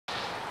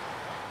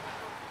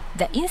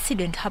The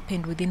incident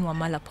happened within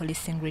Wamala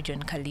Policing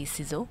Region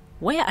Kalisizo,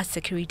 where a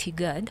security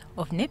guard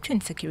of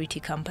Neptune Security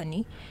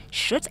Company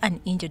shot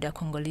and injured a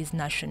Congolese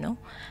national,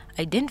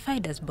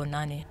 identified as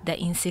Bonane. The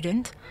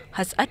incident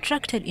has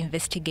attracted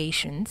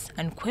investigations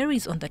and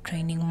queries on the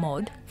training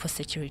mode for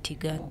security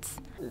guards.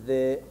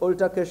 The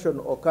altercation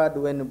occurred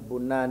when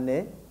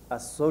Bonane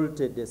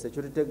assaulted the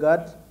security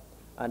guard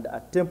and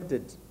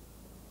attempted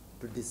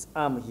to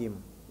disarm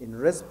him. In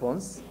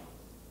response,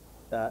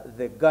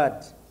 the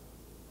guard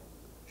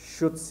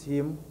shoots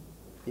him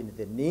in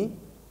the knee,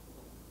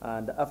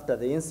 and after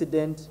the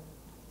incident,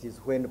 it is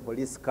when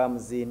police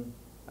comes in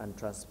and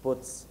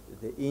transports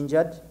the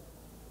injured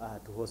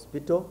to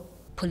hospital.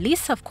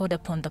 Police have called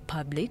upon the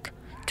public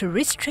to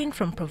restrain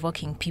from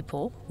provoking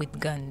people with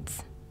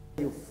guns.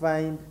 You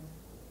find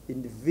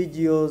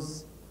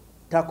individuals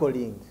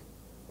tackling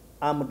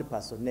armed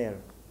personnel.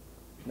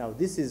 Now,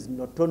 this is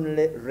not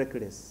only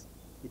reckless,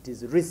 it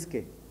is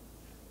risky.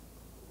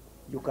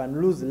 You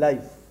can lose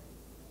life.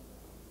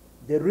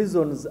 The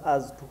reasons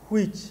as to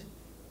which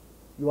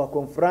you are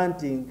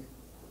confronting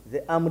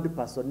the armed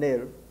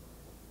personnel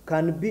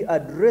can be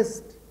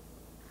addressed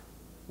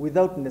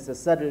without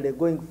necessarily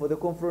going for the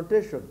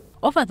confrontation.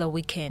 Over the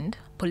weekend,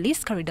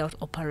 police carried out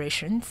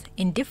operations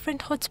in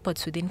different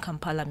hotspots within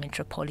Kampala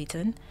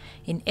Metropolitan,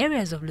 in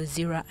areas of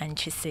Luzira and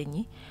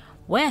Chisenyi,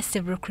 where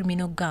several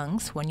criminal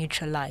gangs were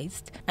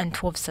neutralized and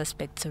 12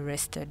 suspects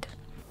arrested.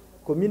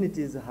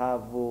 Communities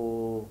have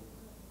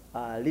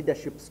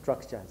leadership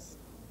structures.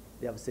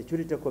 They have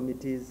security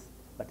committees,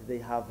 but they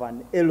have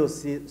an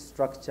LOC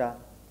structure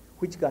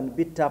which can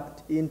be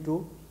tapped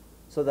into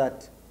so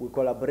that we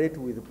collaborate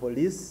with the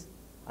police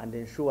and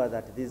ensure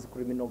that these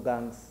criminal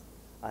gangs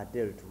are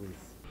dealt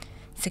with.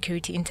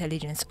 Security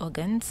intelligence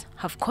organs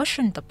have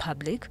cautioned the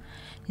public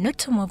not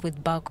to move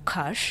with bulk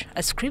cash,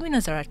 as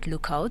criminals are at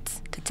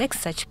lookouts to take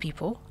such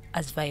people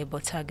as viable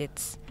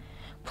targets.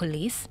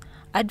 Police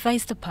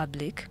advise the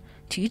public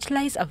to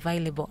utilize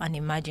available and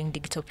emerging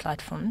digital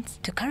platforms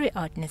to carry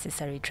out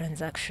necessary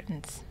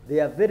transactions.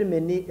 There are very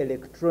many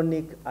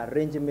electronic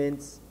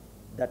arrangements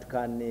that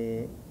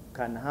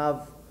can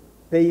have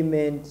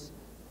payment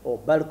or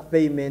bulk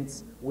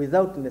payments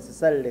without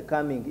necessarily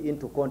coming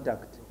into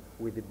contact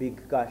with the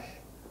big cash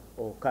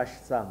or cash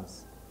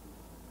sums.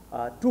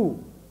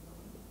 Two,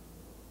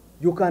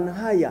 you can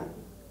hire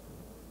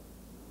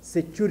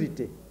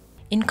security.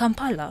 In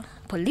Kampala,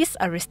 police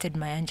arrested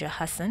Mayanja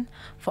Hassan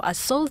for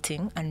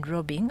assaulting and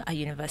robbing a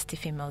university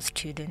female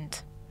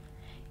student.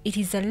 It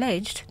is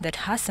alleged that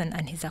Hassan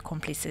and his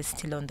accomplices,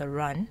 still on the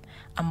run,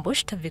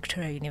 ambushed a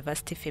Victoria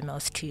University female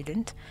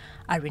student,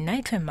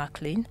 Arinitwe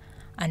McLean,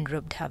 and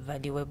robbed her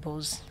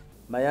valuables.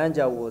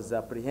 Mayanja was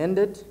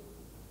apprehended,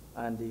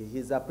 and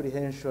his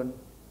apprehension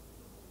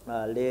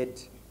led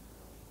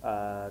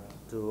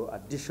to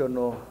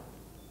additional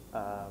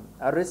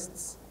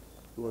arrests.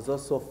 He was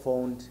also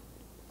found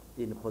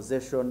in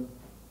possession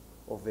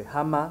of a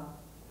hammer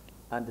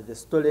and the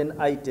stolen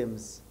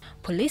items.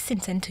 Police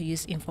intend to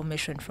use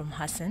information from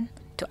Hassan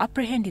to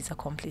apprehend his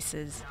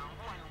accomplices.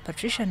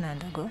 Patricia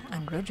Nandago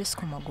and Roger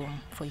Skomagom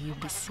for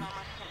UBC.